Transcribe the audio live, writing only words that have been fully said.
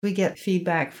We get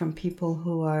feedback from people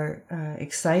who are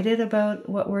excited about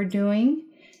what we're doing.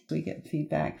 We get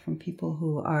feedback from people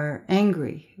who are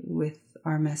angry with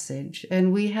our message.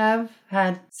 And we have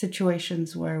had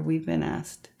situations where we've been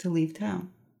asked to leave town.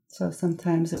 So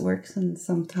sometimes it works and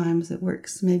sometimes it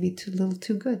works maybe a little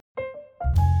too good.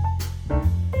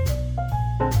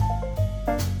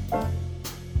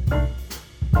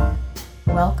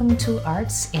 Welcome to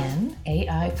Arts In,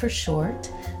 AI for short,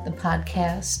 the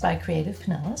podcast by Creative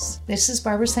Pinellas. This is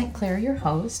Barbara St. Clair, your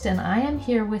host, and I am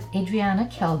here with Adriana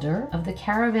Kelder of the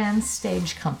Caravan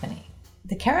Stage Company.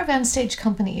 The Caravan Stage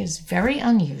Company is very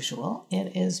unusual.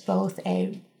 It is both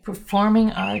a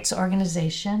performing arts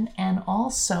organization and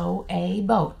also a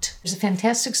boat. There's a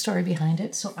fantastic story behind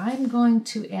it, so I'm going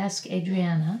to ask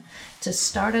Adriana to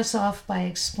start us off by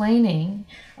explaining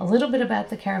a little bit about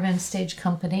the Caravan Stage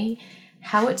Company,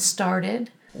 how it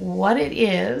started, what it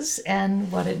is,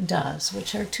 and what it does,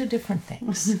 which are two different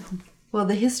things. Well,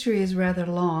 the history is rather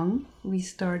long. We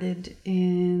started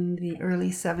in the early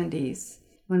 70s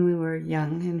when we were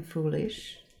young and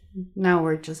foolish. Now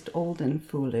we're just old and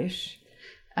foolish.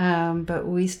 But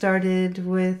we started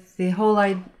with the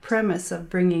whole premise of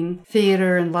bringing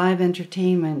theater and live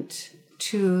entertainment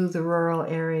to the rural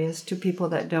areas, to people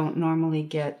that don't normally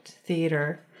get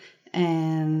theater,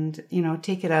 and,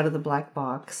 take it out of the black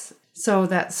box. So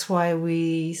that's why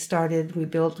we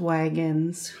built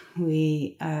wagons,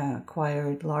 we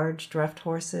acquired large draft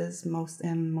horses, most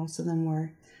of them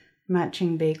were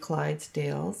matching Bay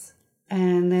Clydesdales,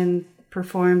 and then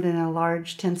performed in a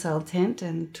large tensile tent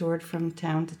and toured from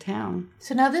town to town.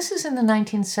 So now this is in the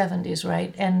 1970s,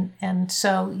 right? And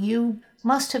so you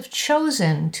must have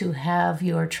chosen to have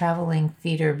your traveling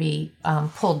theater be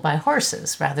pulled by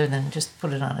horses rather than just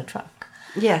put it on a truck.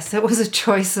 Yes, it was a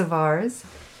choice of ours.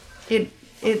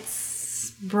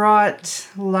 It's brought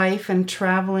life and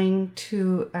traveling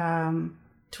to a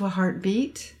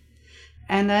heartbeat.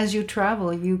 And as you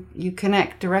travel, you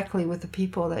connect directly with the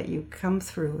people that you come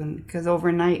through. And because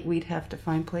overnight we'd have to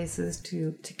find places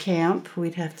to camp.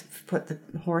 We'd have to put the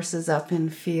horses up in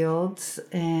fields.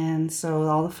 And so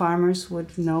all the farmers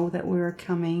would know that we were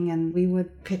coming, and we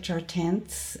would pitch our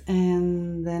tents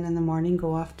and then in the morning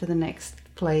go off to the next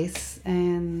place.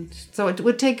 And so it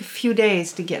would take a few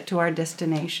days to get to our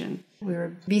destination. We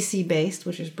were BC based,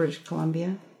 which is British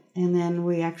Columbia. And then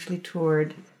we actually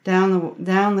toured down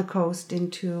the coast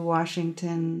into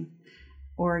Washington,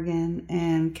 Oregon,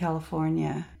 and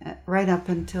California, right up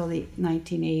until the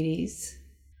 1980s.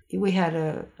 We had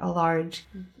a large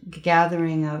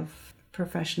gathering of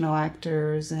professional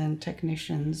actors and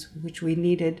technicians, which we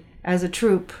needed as a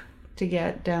troupe to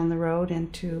get down the road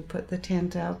and to put the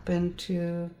tent up and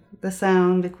to the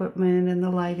sound equipment and the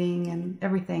lighting and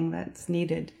everything that's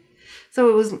needed.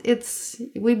 So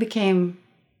we became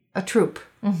a troupe.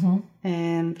 Mm-hmm.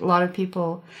 And a lot of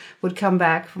people would come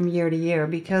back from year to year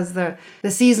because the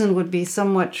season would be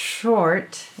somewhat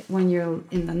short. When you're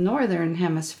in the northern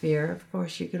hemisphere, of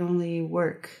course, you could only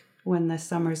work when the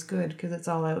summer's good because it's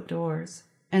all outdoors.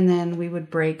 And then we would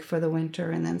break for the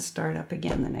winter and then start up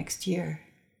again the next year.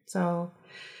 So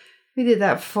we did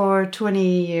that for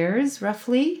 20 years,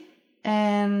 roughly.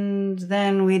 And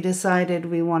then we decided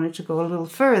we wanted to go a little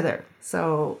further.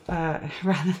 So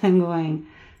rather than going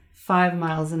 5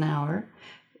 miles an hour,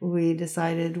 we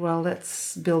decided, well,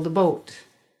 let's build a boat.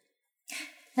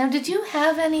 Now, did you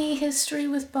have any history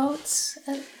with boats?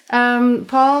 My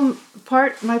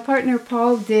partner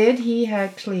Paul did.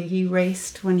 He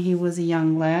raced when he was a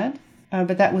young lad,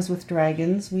 but that was with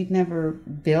dragons. We'd never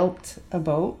built a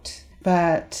boat,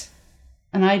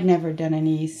 and I'd never done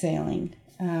any sailing.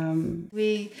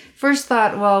 We first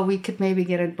thought, well, we could maybe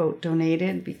get a boat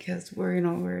donated because we're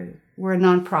a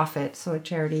nonprofit, so a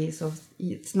charity, so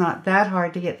it's not that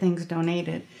hard to get things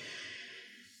donated.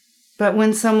 But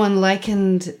when someone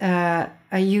likened a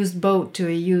used boat to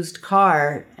a used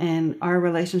car, and our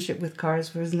relationship with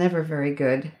cars was never very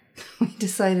good, we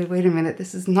decided, wait a minute,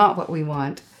 this is not what we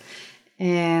want.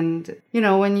 And,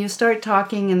 when you start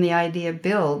talking and the idea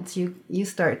builds, you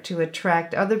start to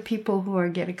attract other people who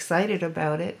get excited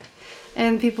about it.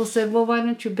 And people said, well, why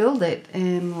don't you build it?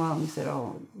 And, we said,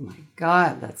 oh, my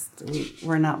God,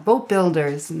 we're not boat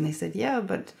builders. And they said, yeah,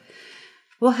 but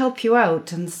we'll help you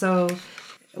out. And so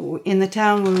in the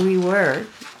town where we were,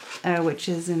 which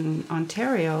is in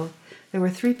Ontario, there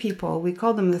were 3 people. We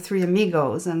called them the 3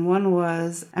 amigos. And one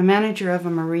was a manager of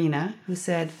a marina who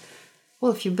said,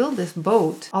 well, if you build this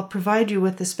boat, I'll provide you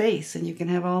with the space and you can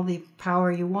have all the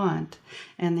power you want.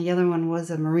 And the other one was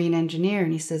a marine engineer,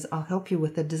 and he says, I'll help you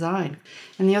with the design.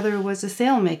 And the other was a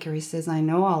sailmaker. He says, I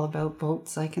know all about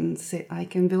boats. I can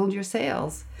build your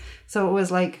sails. So it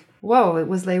was like whoa,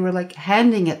 they were like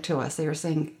handing it to us. They were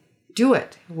saying, do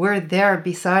it. We're there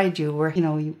beside you.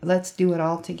 Let's do it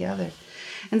all together.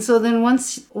 And so then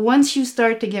once you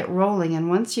start to get rolling, and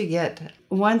once you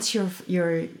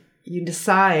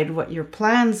decide what your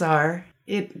plans are,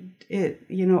 it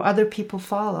other people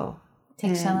follow.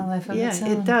 Takes on a life of its own.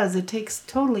 Yeah, it does. It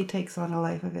totally takes on a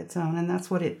life of its own, and that's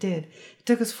what it did. It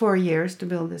took us 4 years to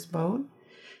build this boat,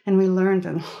 and we learned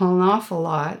an awful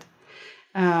lot.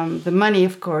 The money,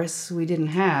 of course, we didn't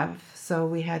have, so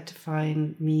we had to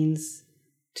find means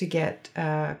to get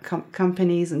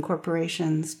companies and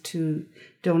corporations to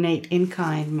donate in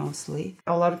kind mostly.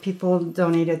 A lot of people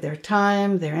donated their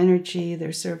time, their energy,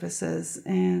 their services,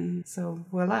 and so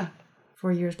voila.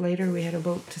 4 years later, we had a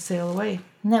boat to sail away.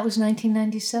 And that was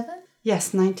 1997?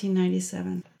 Yes,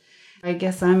 1997. I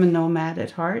guess I'm a nomad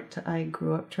at heart. I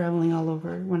grew up traveling all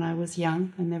over when I was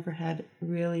young. I never had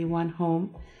really one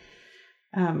home.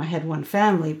 I had one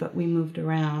family, but we moved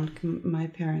around. My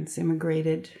parents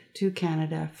immigrated to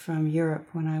Canada from Europe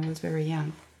when I was very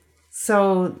young.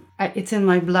 So it's in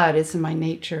my blood, it's in my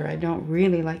nature. I don't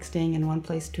really like staying in one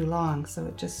place too long, so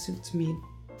it just suits me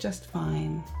just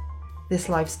fine. This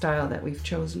lifestyle that we've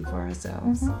chosen for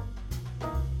ourselves. Mm-hmm.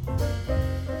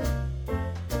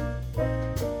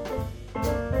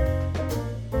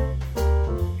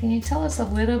 Can you tell us a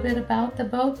little bit about the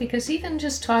boat? Because even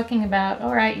just talking about,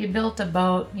 all right, you built a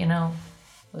boat, it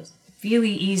was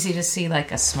really easy to see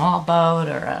like a small boat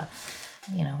or a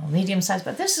medium-sized,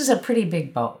 but this is a pretty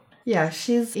big boat. Yeah,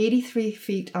 she's 83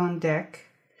 feet on deck.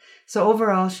 So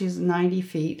overall, she's 90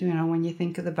 feet, when you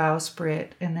think of the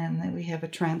bowsprit, and then we have a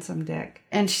transom deck.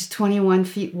 And she's 21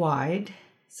 feet wide.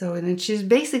 So then she's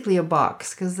basically a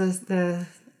box, because the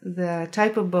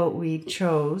type of boat we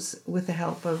chose, with the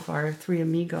help of our 3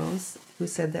 amigos, who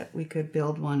said that we could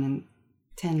build one in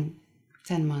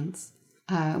 10 months,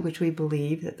 which we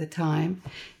believed at the time.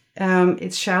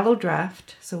 It's shallow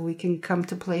draft, so we can come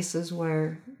to places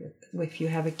where, if you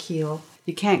have a keel,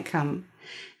 you can't come.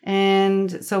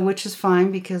 And so, which is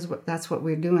fine, because that's what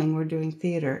we're doing. We're doing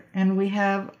theater, and we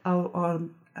have a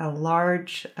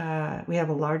large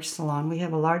salon. We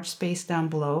have a large space down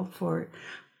below for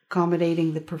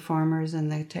accommodating the performers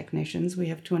and the technicians. We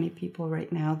have 20 people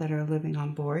right now that are living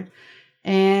on board,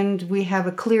 and we have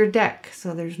a clear deck,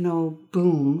 so there's no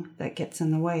boom that gets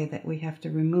in the way that we have to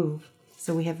remove.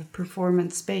 So we have a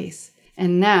performance space,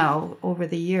 and now over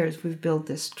the years we've built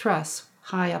this truss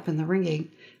high up in the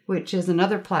rigging, which is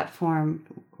another platform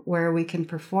where we can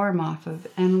perform off of,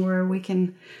 and where we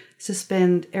can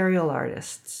suspend aerial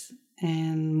artists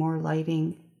and more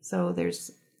lighting. So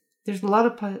there's a lot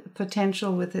of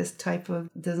potential with this type of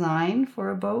design for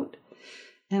a boat,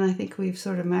 and I think we've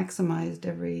sort of maximized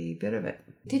every bit of it.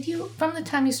 Did you, from the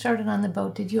time you started on the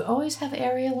boat, did you always have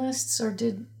aerialists, or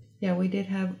did... Yeah, we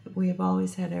have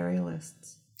always had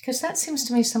aerialists. Because that seems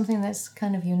to me something that's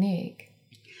kind of unique.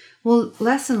 Well,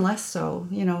 less and less so,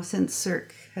 since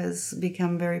Cirque has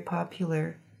become very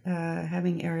popular.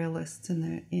 Having aerialists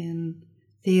in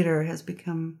theater has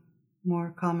become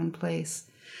more commonplace.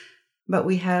 But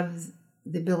we have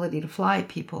the ability to fly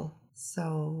people,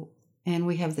 and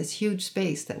we have this huge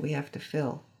space that we have to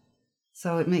fill.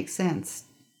 So it makes sense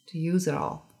to use it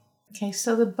all. Okay,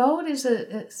 so the boat is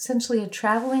essentially a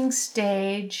traveling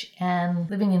stage and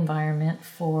living environment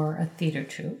for a theater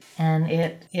troupe, and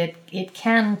it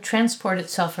can transport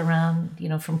itself around,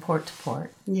 from port to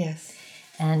port. Yes.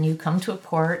 And you come to a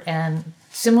port, and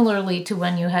similarly to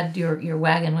when you had your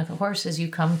wagon with the horses, you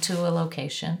come to a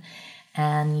location,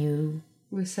 and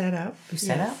we set up.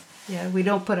 Up. Yeah, we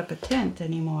don't put up a tent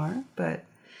anymore,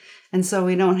 and so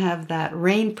we don't have that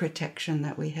rain protection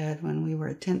that we had when we were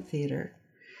a tent theater.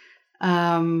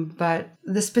 But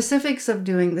the specifics of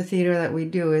doing the theater that we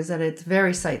do is that it's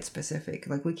very site specific.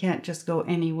 Like, we can't just go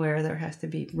anywhere. There has to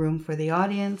be room for the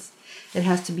audience. It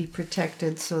has to be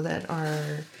protected so that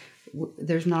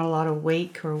there's not a lot of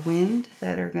wake or wind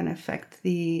that are going to affect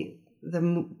the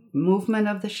movement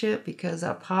of the ship, because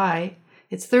up high,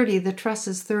 the truss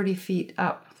is 30 feet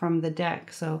up from the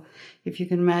deck. So if you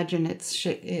can imagine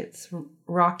it's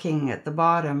rocking at the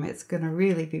bottom, it's going to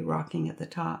really be rocking at the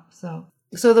top.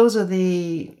 So those are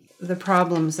the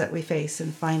problems that we face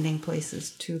in finding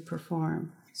places to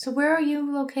perform. So where are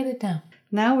you located now?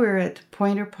 Now we're at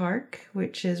Pointer Park,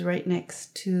 which is right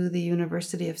next to the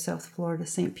University of South Florida,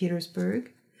 St.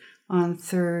 Petersburg, on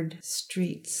 3rd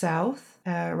Street South,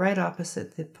 right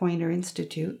opposite the Pointer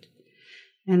Institute.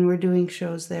 And we're doing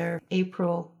shows there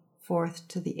April 4th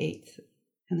to the 8th.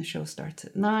 And the show starts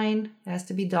at 9. It has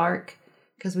to be dark,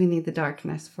 because we need the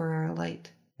darkness for our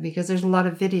light. Because there's a lot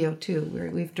of video too.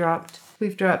 We've dropped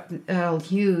a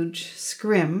huge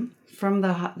scrim from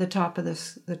the top of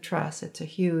the truss. It's a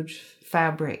huge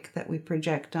fabric that we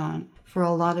project on for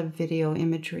a lot of video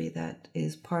imagery that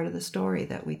is part of the story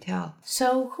that we tell.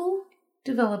 So who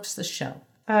develops the show?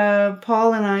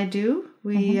 Paul and I do.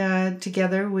 We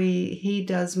together. He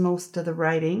does most of the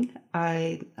writing.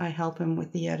 I help him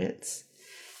with the edits,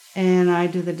 and I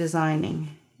do the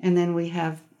designing. And then we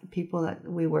have people that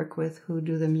we work with who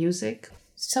do the music.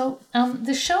 So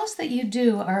the shows that you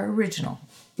do are original.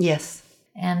 Yes.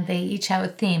 And they each have a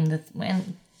theme.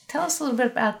 And tell us a little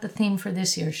bit about the theme for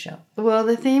this year's show. Well,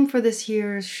 the theme for this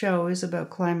year's show is about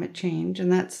climate change,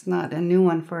 and that's not a new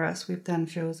one for us. We've done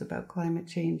shows about climate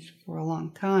change for a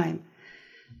long time.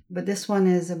 But this one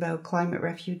is about climate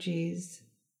refugees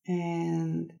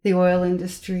and the oil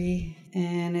industry,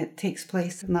 and it takes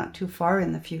place not too far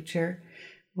in the future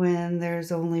when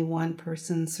there's only one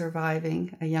person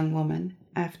surviving, a young woman,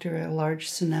 after a large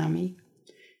tsunami,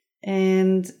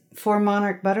 and 4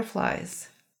 monarch butterflies.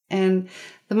 And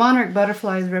the monarch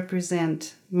butterflies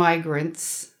represent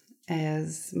migrants,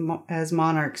 as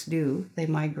monarchs do. They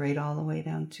migrate all the way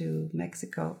down to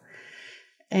Mexico.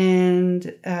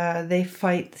 And they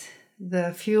fight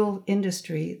the fuel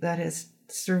industry that has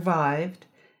survived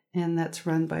and that's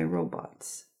run by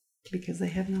robots because they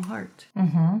have no heart.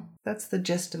 Mm-hmm. That's the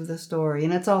gist of the story,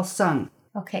 and it's all sung.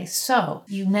 Okay, so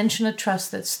you mentioned a truss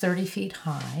that's 30 feet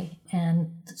high,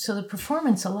 and so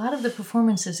a lot of the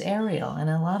performance is aerial, and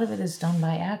a lot of it is done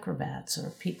by acrobats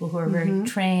or people who are very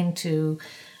trained to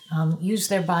use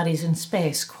their bodies in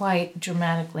space quite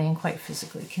dramatically and quite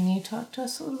physically. Can you talk to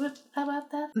us a little bit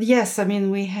about that? Yes, I mean,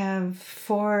 we have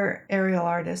 4 aerial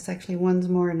artists. Actually, one's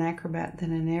more an acrobat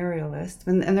than an aerialist,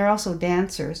 and they're also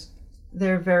dancers.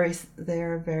 They're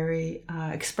very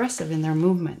expressive in their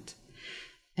movement.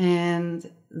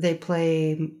 And they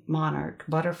play monarch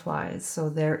butterflies, so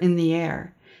they're in the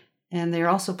air. And they're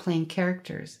also playing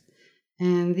characters.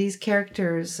 And these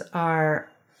characters are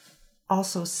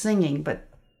also singing, but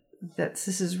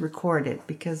this is recorded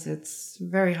because it's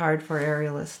very hard for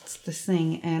aerialists to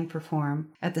sing and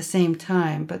perform at the same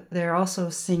time. But they're also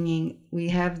singing. We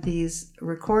have these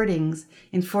recordings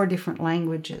in 4 different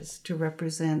languages to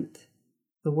represent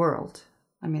the world.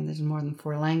 I mean, there's more than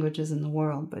 4 languages in the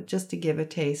world, but just to give a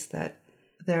taste that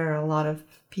there are a lot of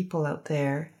people out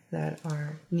there that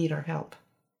need our help.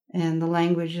 And the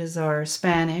languages are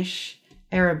Spanish,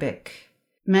 Arabic,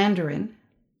 Mandarin,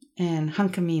 and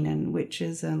Hunkaminam, which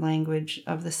is a language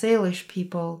of the Salish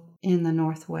people in the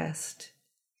Northwest.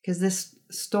 Because this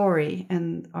story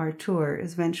and our tour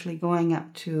is eventually going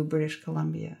up to British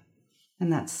Columbia.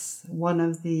 And that's one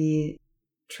of the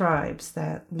tribes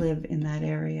that live in that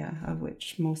area, of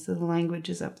which most of the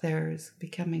languages up there is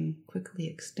becoming quickly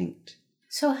extinct.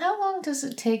 So how long does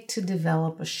it take to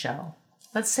develop a show?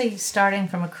 Let's say starting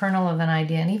from a kernel of an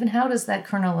idea, and even how does that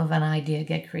kernel of an idea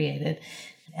get created?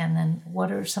 And then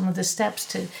what are some of the steps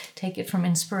to take it from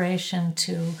inspiration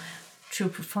to true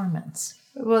performance?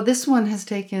 Well, this one has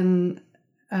taken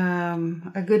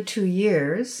a good 2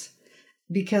 years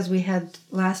because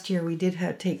last year we did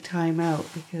have to take time out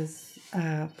because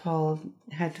Paul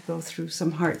had to go through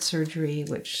some heart surgery,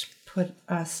 which put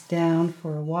us down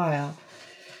for a while.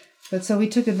 But so we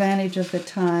took advantage of the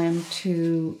time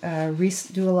to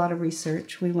do a lot of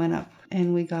research. We went up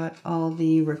and we got all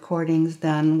the recordings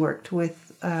done,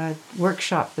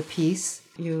 workshop the piece.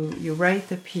 You write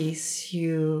the piece,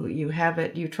 you have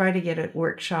it, you try to get it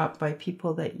workshopped by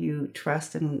people that you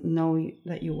trust and know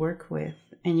that you work with,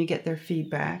 and you get their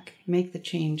feedback, make the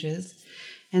changes.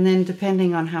 And then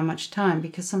depending on how much time,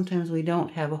 because sometimes we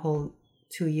don't have a whole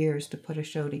 2 years to put a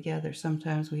show together.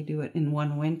 Sometimes we do it in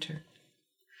 1 winter.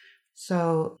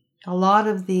 So a lot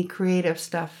of the creative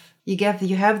stuff, you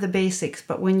have the basics,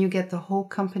 but when you get the whole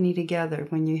company together,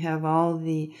 when you have all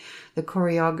the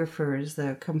choreographers,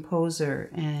 the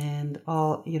composer, and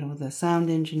all, the sound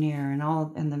engineer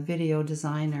and the video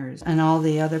designers and all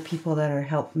the other people that are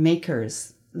help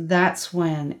makers, that's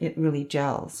when it really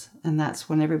gels, and that's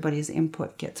when everybody's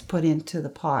input gets put into the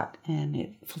pot and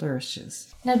it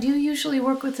flourishes. Now, do you usually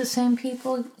work with the same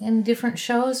people in different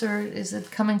shows, or is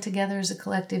it coming together as a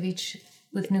collective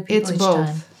with new people each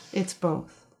time? It's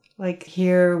both. Like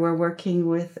here, we're working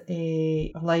with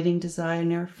a lighting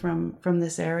designer from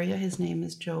this area. His name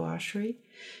is Joe Oshry.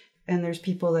 And there's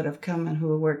people that have come and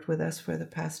who have worked with us for the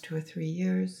past 2 or 3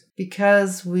 years.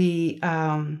 Because we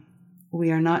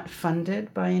are not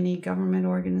funded by any government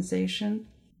organization,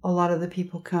 a lot of the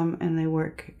people come and they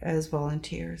work as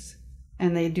volunteers.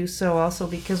 And they do so also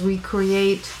because we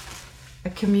create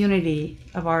a community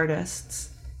of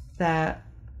artists that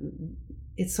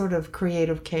it's sort of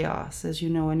creative chaos, as you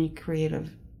know, any creative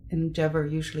endeavor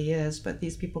usually is. But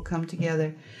these people come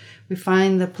together we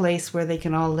find the place where they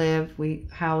can all live. We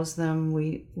house them.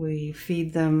 We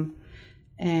feed them,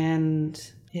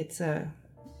 and it's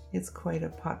quite a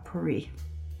potpourri.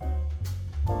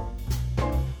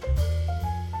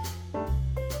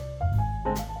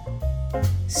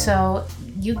 So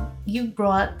you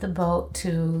brought the boat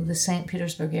to the St.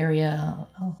 Petersburg area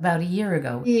about a year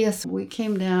ago. Yes, we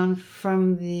came down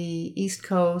from the East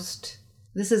Coast.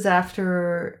 This is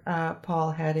after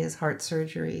Paul had his heart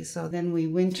surgery. So then we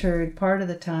wintered part of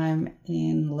the time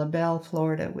in La Belle,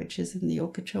 Florida, which is in the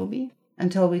Okeechobee,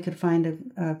 until we could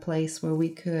find a place where we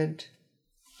could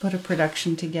put a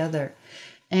production together.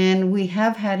 And we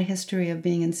have had a history of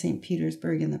being in St.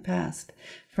 Petersburg in the past.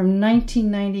 From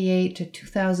 1998 to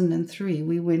 2003,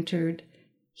 we wintered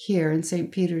here in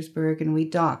St. Petersburg, and we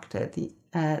docked at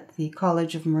the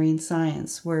College of Marine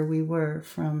Science, where we were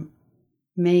from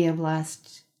May of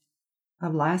last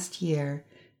year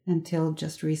until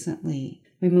just recently.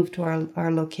 We moved to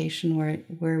our location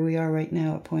where we are right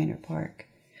now at Pointer Park.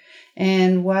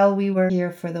 And while we were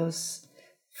here for those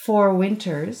 4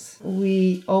 winters,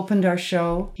 we opened our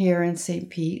show here in St.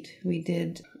 Pete. We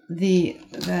did the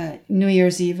New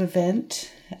Year's Eve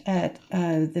event at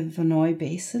the Vanoy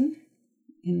Basin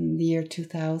in the year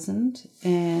 2000.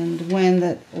 And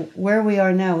where we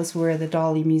are now is where the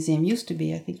Dolly Museum used to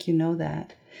be. I think you know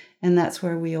that. And that's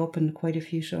where we opened quite a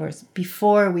few shows.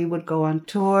 Before, we would go on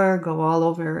tour, go all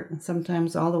over, and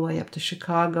sometimes all the way up to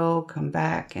Chicago, come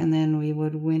back, and then we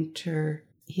would winter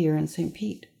here in St.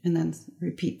 Pete and then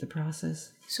repeat the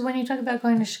process. So when you talk about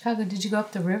going to Chicago, did you go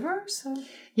up the river?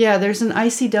 Yeah, there's an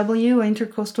ICW,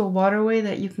 Intercoastal Waterway,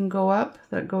 that you can go up,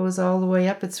 that goes all the way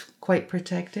up. It's quite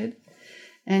protected.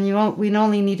 And we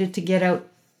only needed to get out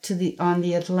on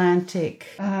the Atlantic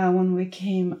when we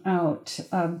came out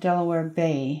of Delaware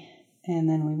Bay. And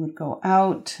then we would go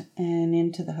out and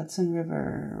into the Hudson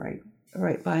River,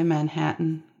 right by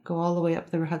Manhattan. Go all the way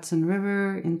up the Hudson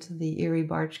River into the Erie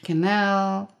Barge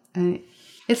Canal. And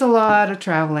it's a lot of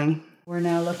traveling. We're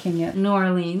now looking at New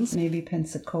Orleans, maybe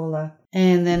Pensacola,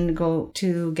 and then go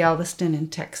to Galveston in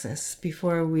Texas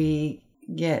before the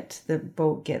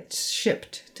boat gets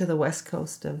shipped to the west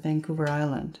coast of Vancouver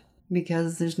Island,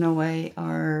 because there's no way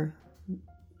our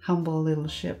humble little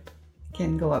ship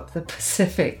can go up the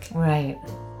Pacific. Right.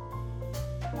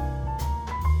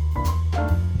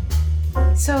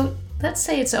 So let's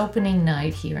say it's opening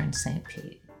night here in St.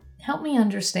 Pete. Help me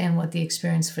understand what the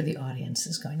experience for the audience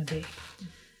is going to be.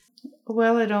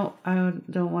 Well, I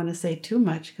don't want to say too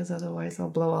much, because otherwise I'll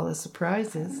blow all the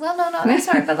surprises. Well, no, that's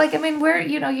hard. But where do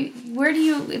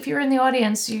you, if you're in the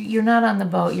audience, you're not on the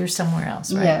boat, you're somewhere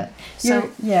else, right? Yeah.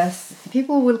 So yes,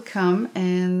 people will come,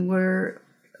 and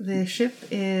the ship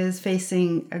is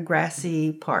facing a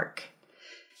grassy park,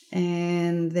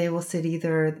 and they will sit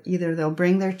either they'll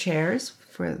bring their chairs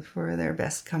for their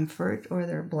best comfort, or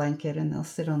their blanket, and they'll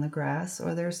sit on the grass,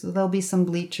 or there'll be some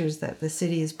bleachers that the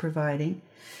city is providing.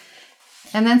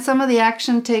 And then some of the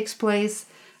action takes place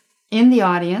in the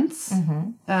audience,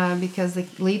 because the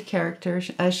lead character,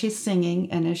 as she's singing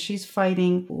and as she's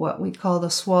fighting what we call the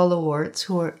swallowarts,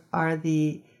 who are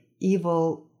the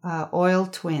evil oil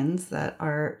twins that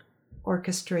are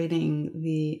orchestrating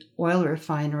the oil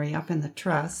refinery up in the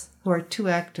Truss, who are 2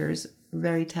 actors,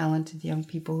 very talented young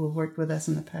people who have worked with us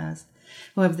in the past,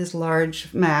 who have this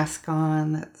large mask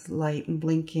on that's light and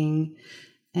blinking,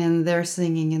 and they're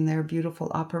singing in their beautiful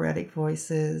operatic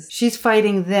voices. She's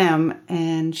fighting them,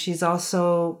 and she's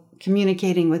also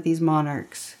communicating with these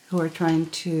monarchs who are trying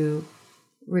to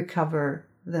recover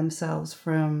themselves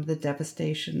from the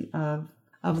devastation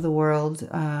of the world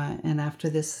and after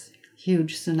this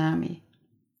huge tsunami.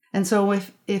 And so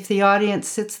if the audience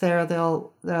sits there,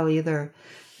 they'll either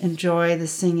enjoy the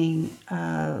singing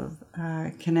of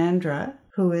Canandra,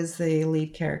 who is the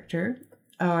lead character,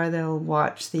 or they'll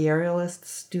watch the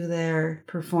aerialists do their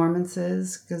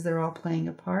performances, because they're all playing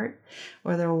a part,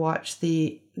 or they'll watch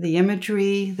the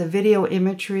imagery, the video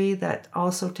imagery that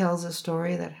also tells a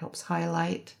story that helps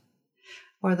highlight,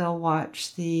 or they'll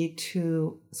watch the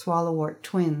 2 swallowwort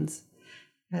twins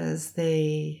as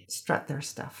they strut their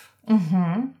stuff.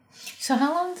 Mm-hmm. So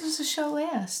how long does the show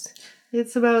last?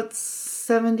 It's about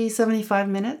 75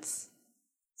 minutes,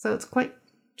 so it's quite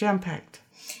jam-packed.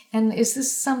 And is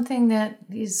this something that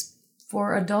is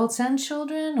for adults and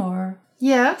children, or?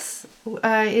 Yes,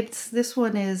 this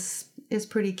one is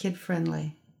pretty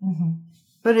kid-friendly. Mm-hmm.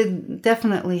 But it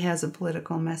definitely has a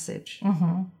political message.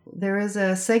 Mm-hmm. There is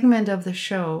a segment of the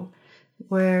show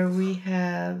where we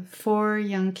have 4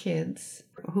 young kids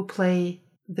who play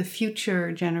the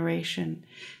future generation,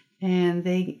 and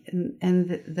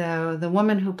the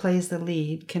woman who plays the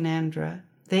lead, Canandra,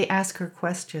 they ask her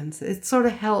questions. It sort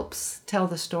of helps tell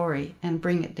the story and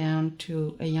bring it down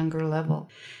to a younger level.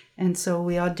 And so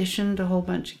we auditioned a whole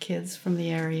bunch of kids from the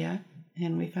area,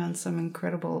 and we found some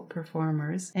incredible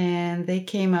performers. And they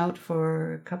came out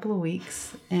for a couple of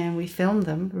weeks, and we filmed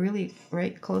them really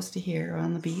right close to here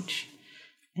on the beach.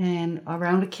 And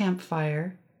around a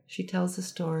campfire, she tells the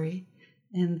story,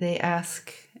 and they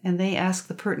ask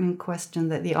the pertinent question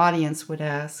that the audience would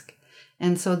ask.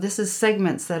 And so this is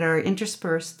segments that are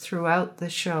interspersed throughout the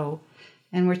show,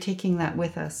 and we're taking that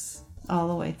with us all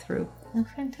the way through. Oh,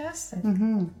 fantastic.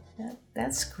 Mm-hmm.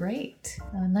 That's great.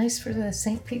 Nice for the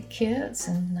St. Pete kids,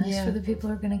 and nice for the people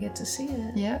who are going to get to see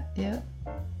it. Yeah, yeah.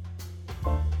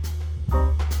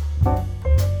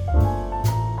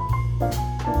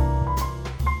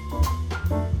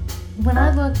 When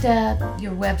I looked at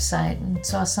your website and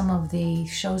saw some of the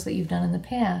shows that you've done in the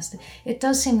past, it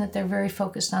does seem that they're very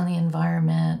focused on the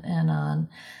environment and on,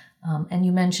 and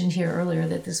you mentioned here earlier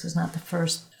that this was not the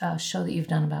first show that you've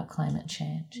done about climate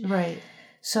change. Right.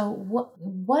 So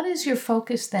what is your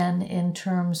focus then in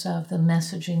terms of the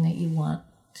messaging that you want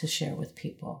to share with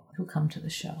people who come to the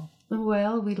show?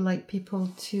 Well, we'd like people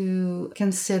to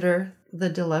consider the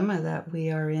dilemma that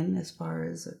we are in as far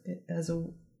as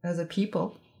a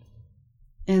people,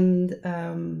 and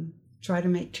try to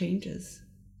make changes.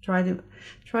 Try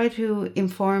to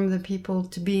inform the people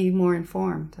to be more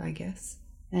informed, I guess,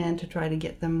 and to try to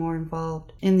get them more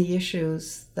involved in the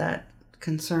issues that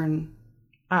concern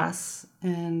us,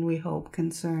 and we hope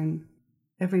concern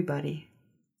everybody.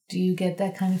 Do you get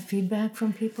that kind of feedback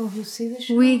from people who see the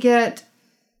show? We get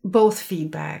both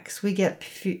feedbacks. We get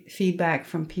feedback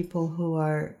from people who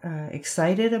are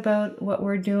excited about what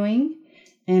we're doing,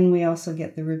 and we also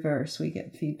get the reverse. We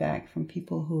get feedback from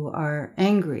people who are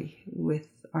angry with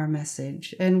our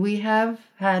message, and we have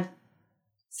had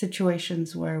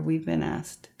situations where we've been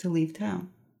asked to leave town.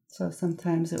 So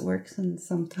sometimes it works, and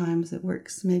sometimes it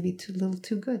works maybe a little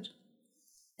too good.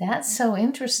 That's so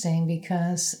interesting,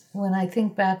 because when I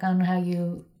think back on how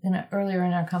you, earlier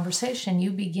in our conversation, you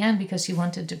began because you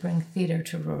wanted to bring theater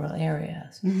to rural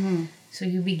areas. Mm-hmm. So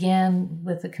you began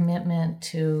with a commitment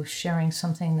to sharing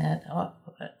something that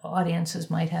audiences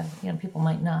might have, people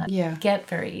might not get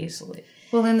very easily.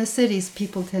 Well, in the cities,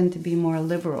 people tend to be more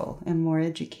liberal and more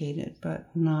educated, but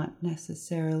not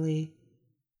necessarily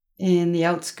in the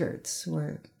outskirts,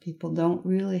 where people are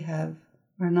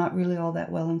not really all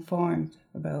that well informed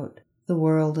about the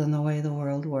world and the way the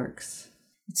world works.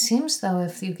 It seems, though,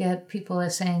 if you get people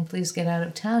saying, please get out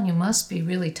of town, you must be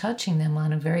really touching them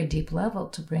on a very deep level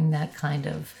to bring that kind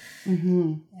of,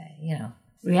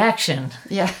 reaction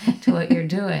to what you're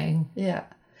doing. Yeah.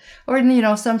 Or,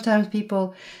 sometimes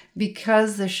people,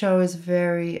 because the show is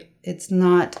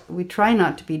we try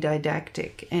not to be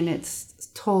didactic, and it's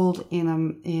told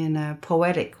in a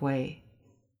poetic way.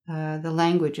 The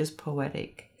language is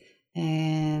poetic,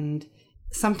 and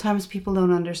sometimes people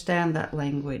don't understand that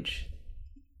language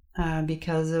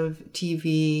because of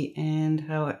TV and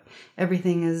how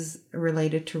everything is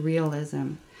related to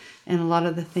realism. And a lot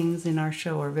of the things in our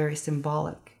show are very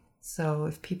symbolic. So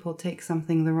if people take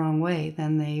something the wrong way,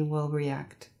 then they will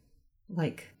react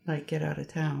like get out of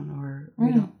town, or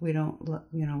we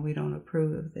don't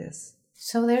approve of this.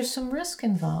 So there's some risk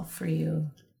involved for you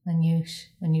when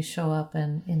you show up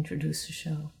and introduce the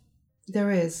show.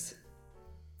 There is.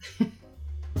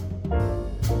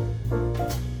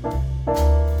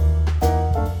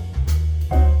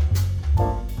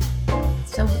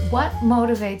 So what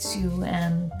motivates you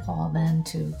and Paul then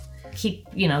to keep,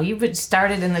 you've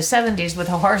started in the 70s with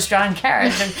a horse-drawn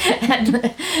carriage,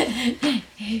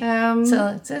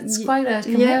 so it's quite a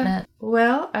commitment. Yeah.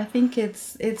 Well, I think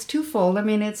it's twofold. I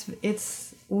mean,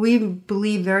 we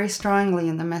believe very strongly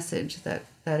in the message that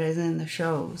is in the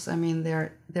shows. I mean,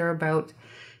 they're about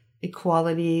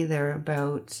equality, they're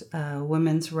about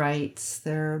women's rights,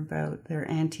 they're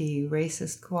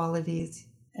anti-racist qualities,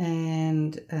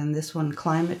 and this one,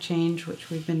 climate change, which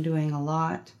we've been doing a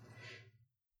lot.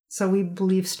 So we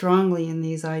believe strongly in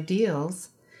these ideals,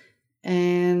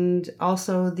 and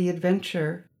also the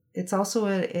adventure.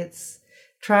 It's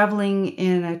traveling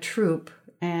in a troupe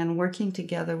and working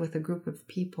together with a group of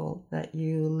people that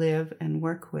you live and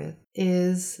work with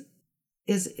is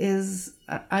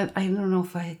I don't know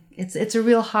if it's a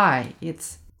real high.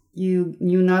 It's you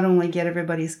not only get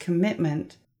everybody's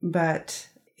commitment, but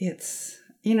it's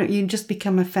you just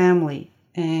become a family,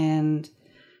 and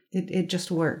it just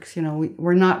works.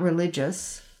 We're not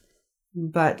religious,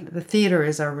 but the theater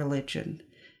is our religion.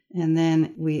 And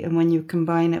then when you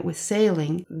combine it with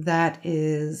sailing, that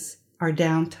is our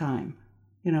downtime,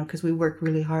 because we work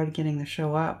really hard getting the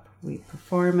show up we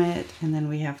perform it, and then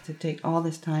we have to take all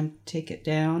this time to take it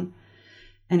down,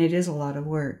 and it is a lot of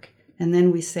work. And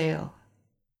then we sail,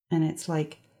 and it's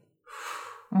like,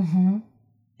 and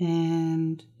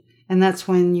that's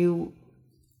when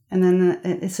and then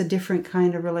it's a different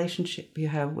kind of relationship you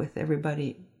have with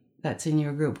everybody that's in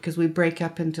your group, because we break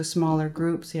up into smaller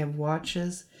groups. You have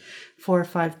watches, 4 or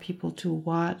 5 people to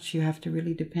watch. You have to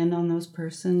really depend on those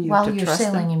person. While you're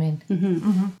sailing, you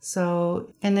mean?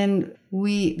 So, and then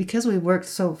because we worked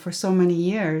for so many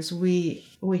years, we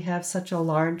have such a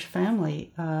large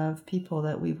family of people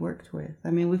that we've worked with. I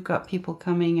mean, we've got people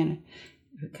coming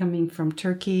from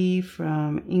Turkey,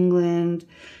 from England,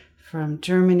 from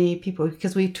Germany, people,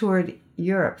 because we toured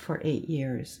Europe for 8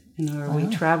 years. We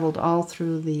traveled all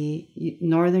through the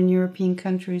northern European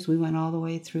countries. We went all the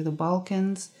way through the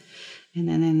Balkans and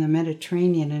then in the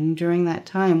Mediterranean. And during that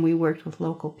time, we worked with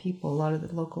local people, a lot of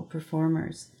the local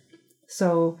performers.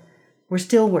 So we're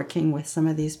still working with some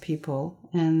of these people,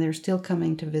 and they're still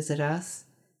coming to visit us.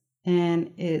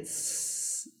 And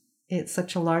it's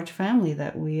such a large family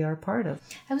that we are part of.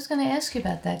 I was going to ask you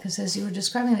about that, because as you were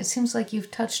describing it seems like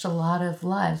you've touched a lot of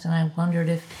lives, and I wondered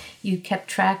if you kept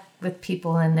track with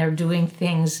people and they're doing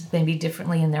things maybe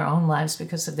differently in their own lives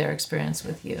because of their experience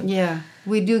with you. Yeah,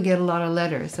 we do get a lot of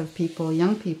letters of people,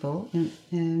 young people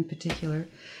in particular,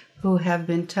 who have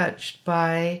been touched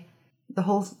by the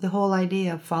whole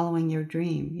idea of following your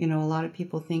dream. A lot of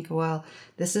people think, well,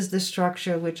 this is the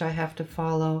structure which I have to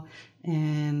follow,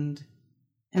 and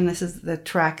this is the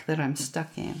track that I'm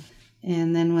stuck in.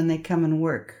 And then when they come and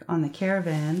work on the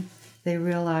caravan, they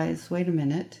realize, wait a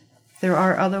minute, there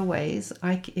are other ways.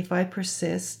 If I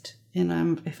persist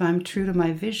and if I'm true to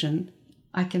my vision,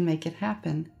 I can make it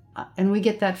happen. And we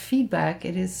get that feedback.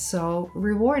 It is so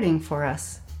rewarding for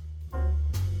us.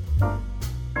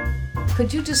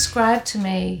 Could you describe to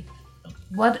me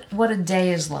what a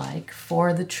day is like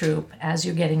for the troupe as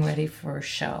you're getting ready for a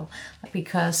show?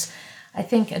 Because I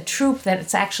think a troupe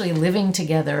that's actually living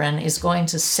together and is going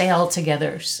to sail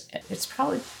together, it's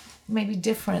probably maybe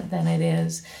different than it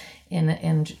is in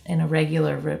a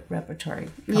regular repertory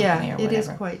company or whatever. It is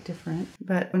quite different.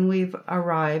 But when we've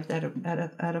arrived at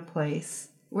a place,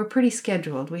 we're pretty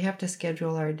scheduled. We have to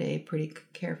schedule our day pretty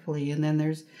carefully, and then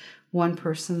there's one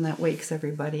person that wakes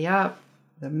everybody up.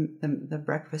 The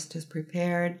breakfast is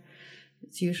prepared.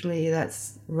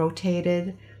 That's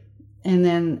rotated. And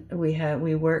then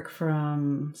we work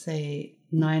from, say,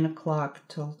 9 o'clock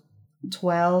till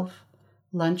 12.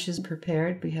 Lunch is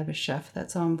prepared. We have a chef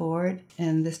that's on board,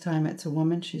 and this time it's a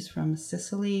woman. She's from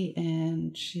Sicily,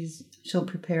 and she'll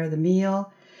prepare the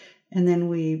meal. And then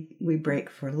we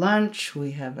break for lunch.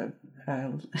 We have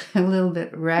a little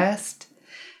bit rest.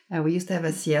 We used to have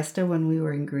a siesta when we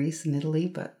were in Greece and Italy,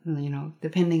 but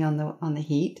depending on the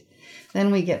heat.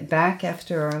 Then we get back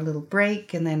after our little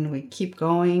break, and then we keep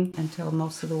going until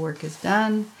most of the work is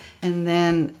done. And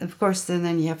then, of course,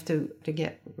 then you have to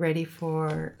get ready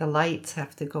for the lights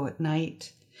have to go at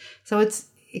night. So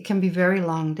it can be very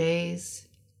long days.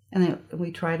 And then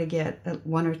we try to get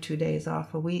 1 or 2 days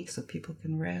off a week so people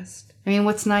can rest. I mean,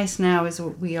 what's nice now is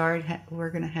we're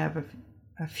going to have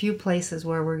a few places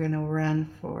where we're going to run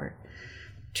for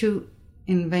 2.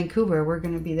 In Vancouver, we're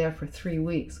going to be there for 3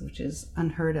 weeks, which is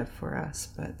unheard of for us.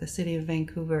 But the city of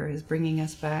Vancouver is bringing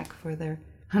us back for their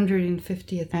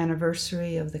 150th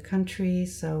anniversary of the country,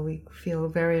 so we feel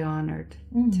very honored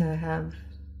to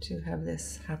have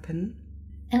this happen.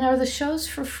 And are the shows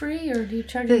for free, or do you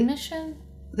charge admission?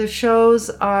 The shows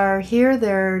are here.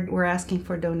 We're asking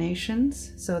for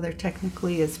donations, so they're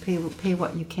technically is pay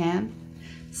what you can,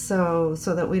 so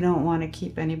that we don't want to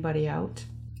keep anybody out.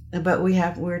 But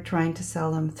we're trying to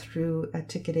sell them through a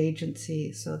ticket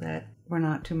agency so that we're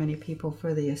not too many people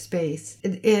for the space.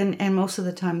 And most of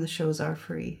the time the shows are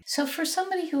free. So for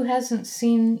somebody who hasn't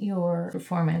seen your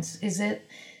performance, does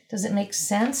it make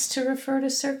sense to refer to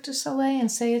Cirque du Soleil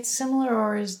and say it's similar,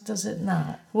 or does it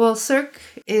not? Well, Cirque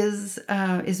is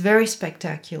very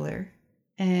spectacular,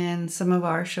 and some of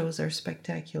our shows are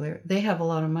spectacular. They have a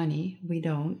lot of money. We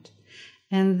don't.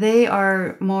 And they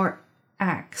are more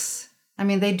acts. I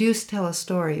mean, they do tell a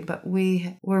story, but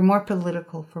we're more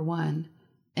political for one,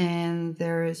 and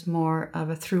there is more of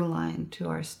a through line to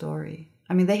our story.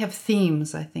 I mean, they have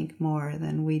themes, I think, more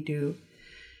than we do.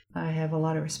 I have a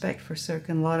lot of respect for Cirque,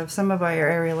 and some of our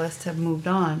aerialists have moved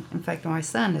on. In fact, my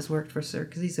son has worked for Cirque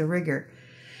because he's a rigger.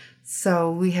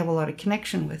 So we have a lot of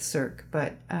connection with Cirque,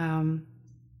 but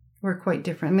we're quite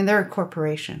different. I mean, they're a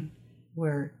corporation.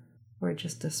 We're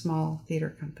just a small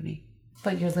theater company.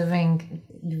 But you've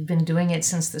been doing it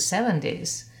since the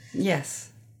 70s. Yes,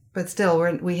 but still,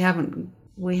 we haven't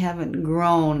we haven't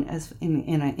grown as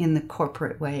in the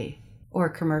corporate way or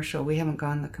commercial. We haven't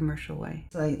gone the commercial way.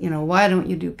 So, why don't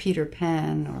you do Peter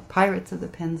Pan or Pirates of the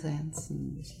Penzance?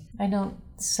 I don't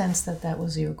sense that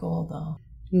was your goal, though.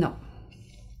 No.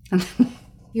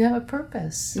 You have a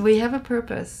purpose. We have a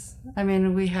purpose. You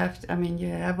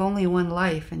have only one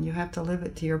life, and you have to live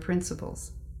it to your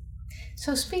principles.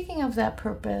 So speaking of that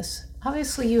purpose,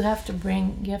 obviously you have to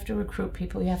recruit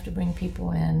people, you have to bring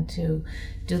people in to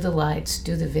do the lights,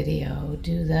 do the video,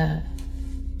 do the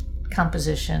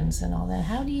compositions and all that.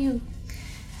 How do you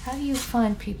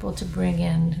find people to bring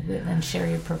in and share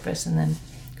your purpose and then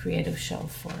create a show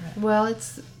for it? Well,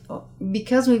 it's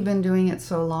because we've been doing it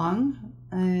so long,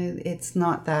 it's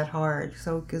not that hard.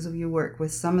 So because you work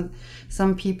with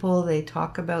some people, they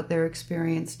talk about their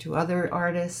experience to other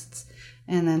artists,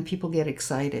 and then people get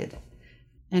excited.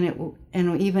 And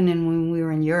even when we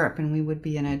were in Europe and we would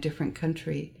be in a different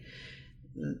country,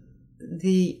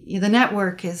 the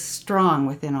network is strong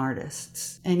within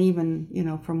artists. And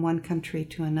even from one country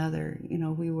to another,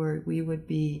 we would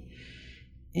be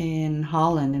in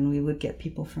Holland and we would get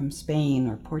people from Spain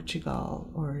or Portugal,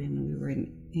 or we were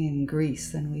in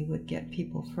Greece, and we would get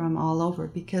people from all over,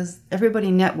 because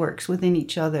everybody networks within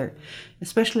each other.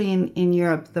 Especially in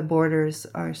Europe, the borders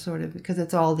are sort of, because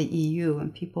it's all the EU,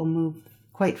 and people move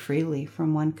quite freely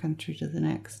from one country to the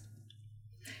next.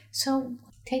 So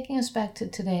taking us back to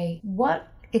today, what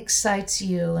excites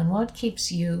you and what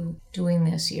keeps you doing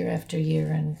this year after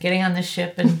year and getting on the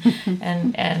ship and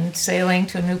and sailing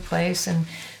to a new place and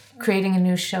creating a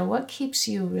new show? What keeps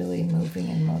you really moving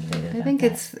and motivated? I think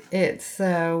it's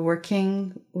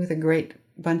working with a great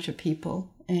bunch of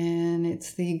people, and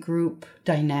it's the group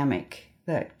dynamic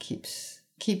that keeps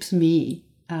me,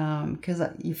 because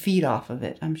you feed off of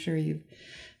it. I'm sure you've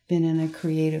been in a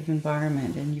creative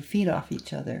environment and you feed off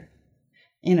each other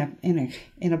in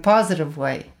a positive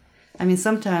way.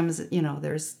 Sometimes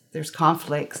there's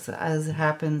conflicts, as it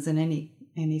happens in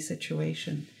any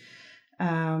situation.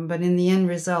 But in the end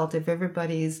result, if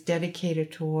everybody is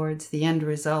dedicated towards the end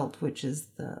result, which is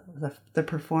the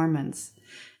performance,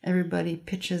 everybody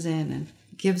pitches in and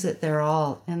gives it their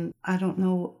all. And I don't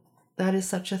know, that is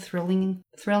such a thrilling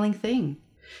thing.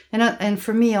 And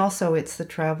for me also, it's the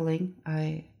traveling.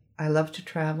 I love to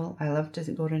travel. I love to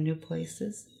go to new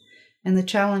places. And the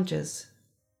challenges.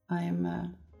 I'm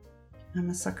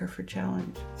a sucker for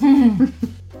challenge.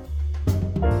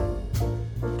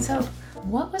 So,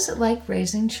 what was it like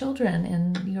raising children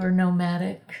in your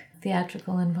nomadic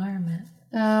theatrical environment?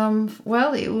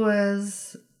 Well,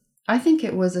 I think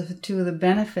it was to the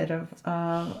benefit of,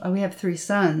 we have 3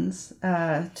 sons,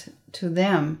 to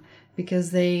them,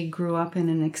 because they grew up in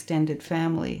an extended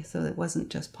family. So it wasn't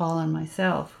just Paul and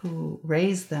myself who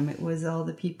raised them, it was all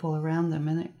the people around them.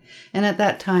 And at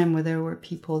that time, where there were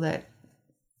people that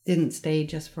didn't stay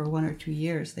just for 1 or 2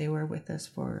 years, they were with us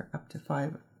for up to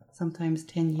 5, sometimes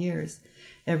 10 years.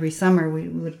 Every summer we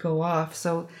would go off.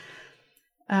 So,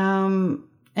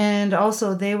 and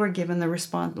also they were given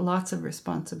lots of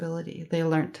responsibility. They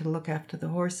learned to look after the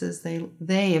horses.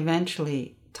 They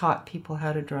eventually taught people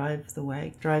how to drive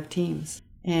teams.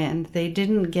 And they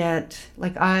didn't get,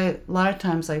 a lot of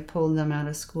times I pulled them out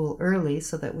of school early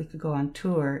so that we could go on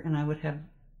tour, and I would have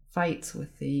fights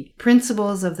with the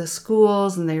principals of the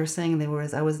schools, and they were saying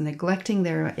I was neglecting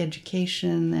their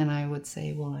education, and I would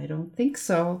say, well, I don't think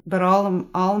so. But all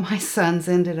of my sons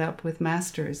ended up with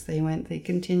masters. They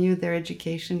continued their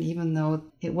education, even though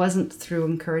it wasn't through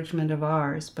encouragement of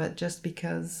ours, but just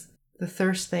because the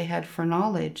thirst they had for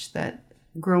knowledge, that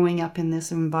growing up in this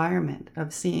environment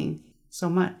of seeing so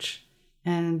much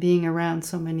and being around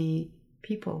so many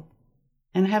people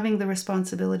and having the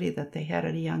responsibility that they had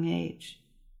at a young age.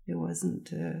 It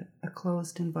wasn't a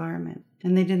closed environment.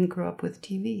 And they didn't grow up with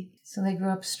TV. So they grew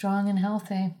up strong and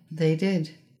healthy. They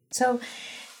did. So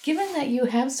given that you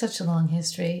have such a long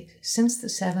history since the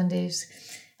 70s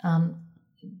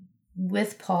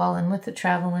with Paul and with the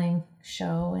traveling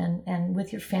show and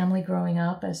with your family growing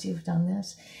up as you've done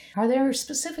this, are there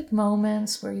specific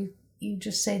moments where you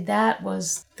just say that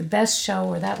was the best show,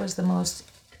 or that was the most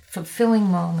fulfilling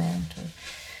moment? Or,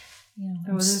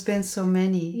 there's been so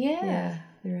many. Yeah.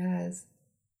 There has.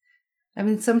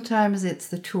 Sometimes it's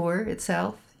the tour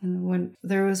itself. When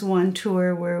there was one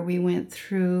tour where we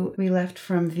left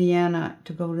from Vienna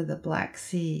to go to the Black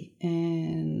Sea,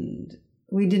 and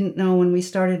we didn't know when we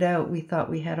started out, we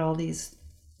thought we had all these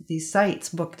sites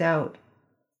booked out.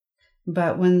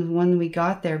 But when we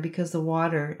got there, because the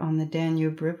water on the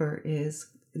Danube River is,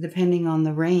 depending on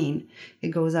the rain, it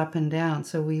goes up and down.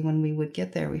 So when we would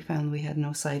get there, we found we had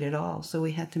no sight at all. So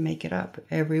we had to make it up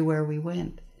everywhere we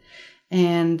went.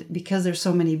 And because there's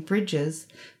so many bridges,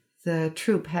 the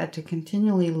troupe had to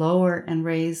continually lower and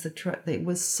raise the truck. It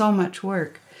was so much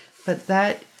work. But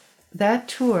that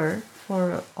tour,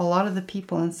 for a lot of the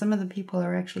people, and some of the people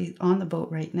are actually on the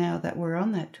boat right now that were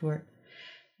on that tour,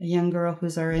 a young girl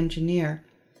who's our engineer,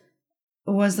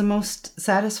 was the most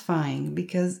satisfying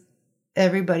because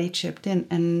everybody chipped in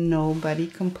and nobody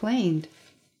complained.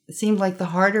 It seemed like the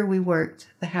harder we worked,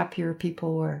 the happier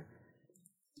people were.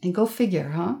 And go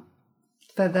figure, huh?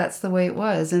 But that's the way it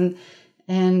was. And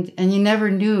you never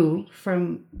knew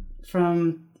from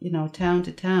town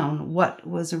to town what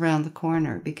was around the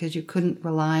corner, because you couldn't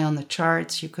rely on the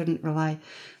charts. You couldn't rely,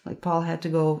 like Paul had to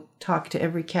go talk to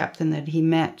every captain that he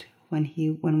met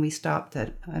when we stopped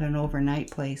at an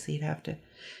overnight place. He'd have to,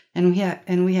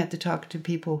 and we had to talk to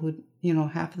people who,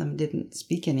 half of them didn't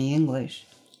speak any English,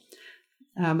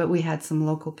 but we had some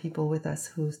local people with us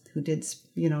who did,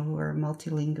 who were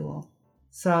multilingual.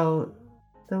 So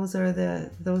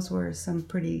those were some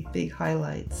pretty big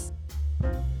highlights.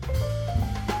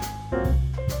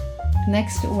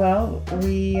 Next, well,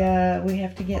 we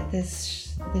have to get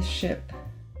this ship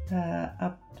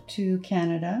up to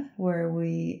Canada, where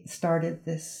we started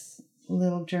this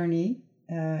little journey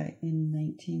in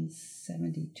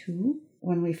 1972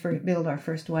 when we built our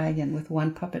first wagon with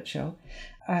one puppet show.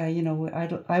 I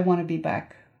want to be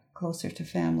back closer to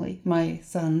family. My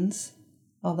sons,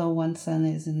 although one son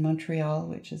is in Montreal,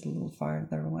 which is a little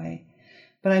farther away,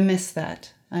 but I miss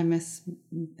that. I miss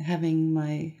having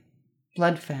my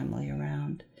blood family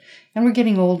around. And we're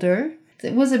getting older.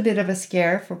 It was a bit of a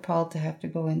scare for Paul to have to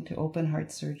go into open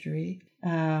heart surgery.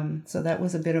 So that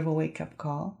was a bit of a wake-up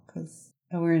call, because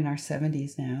we're in our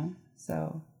 70s now.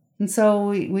 So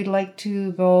we'd like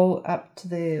to go up to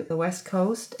the West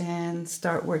Coast and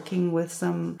start working with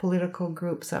some political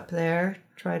groups up there,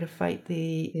 try to fight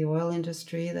the oil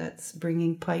industry that's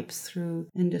bringing pipes through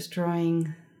and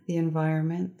destroying the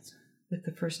environment with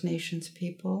the First Nations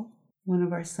people. One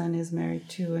of our sons is married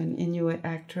to an Inuit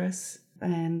actress,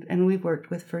 and we've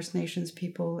worked with First Nations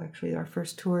people. Actually, our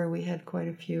first tour, we had quite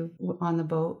a few on the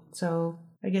boat. So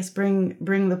I guess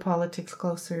bring the politics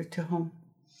closer to home.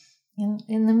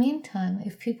 In the meantime,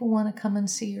 if people want to come and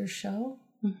see your show,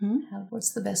 Mm-hmm.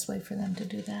 What's the best way for them to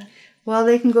do that? Well,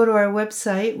 they can go to our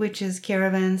website, which is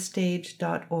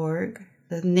caravanstage.org.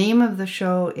 The name of the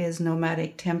show is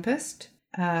Nomadic Tempest.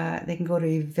 They can go to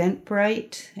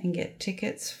Eventbrite and get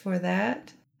tickets for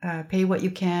that. Pay what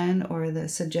you can, or the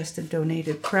suggested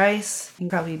donated price, and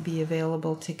probably be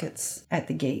available tickets at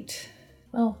the gate.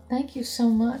 Well, thank you so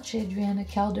much, Adriana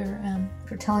Kelder,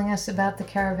 for telling us about the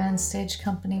Caravan Stage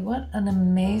Company. What an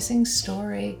amazing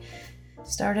story.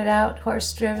 Started out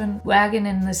horse-driven wagon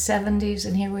in the 70s,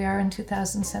 and here we are in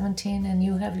 2017, and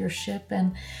you have your ship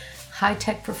and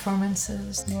high-tech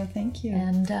performances. Well, thank you.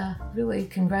 And really,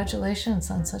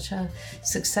 congratulations on such a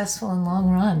successful and long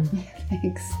run.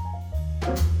 Thanks.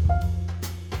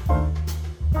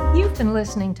 You've been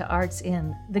listening to Arts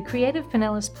In, the Creative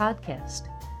Pinellas podcast.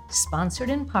 Sponsored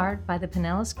in part by the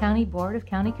Pinellas County Board of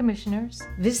County Commissioners,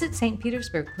 Visit St.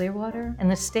 Petersburg Clearwater,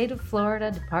 and the State of Florida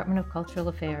Department of Cultural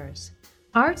Affairs.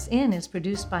 Arts In is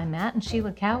produced by Matt and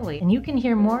Sheila Cowley, and you can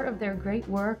hear more of their great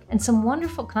work and some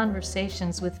wonderful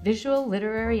conversations with visual,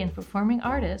 literary, and performing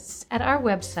artists at our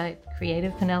website,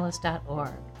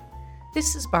 creativepinellas.org.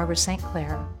 This is Barbara St.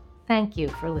 Clair. Thank you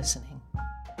for listening.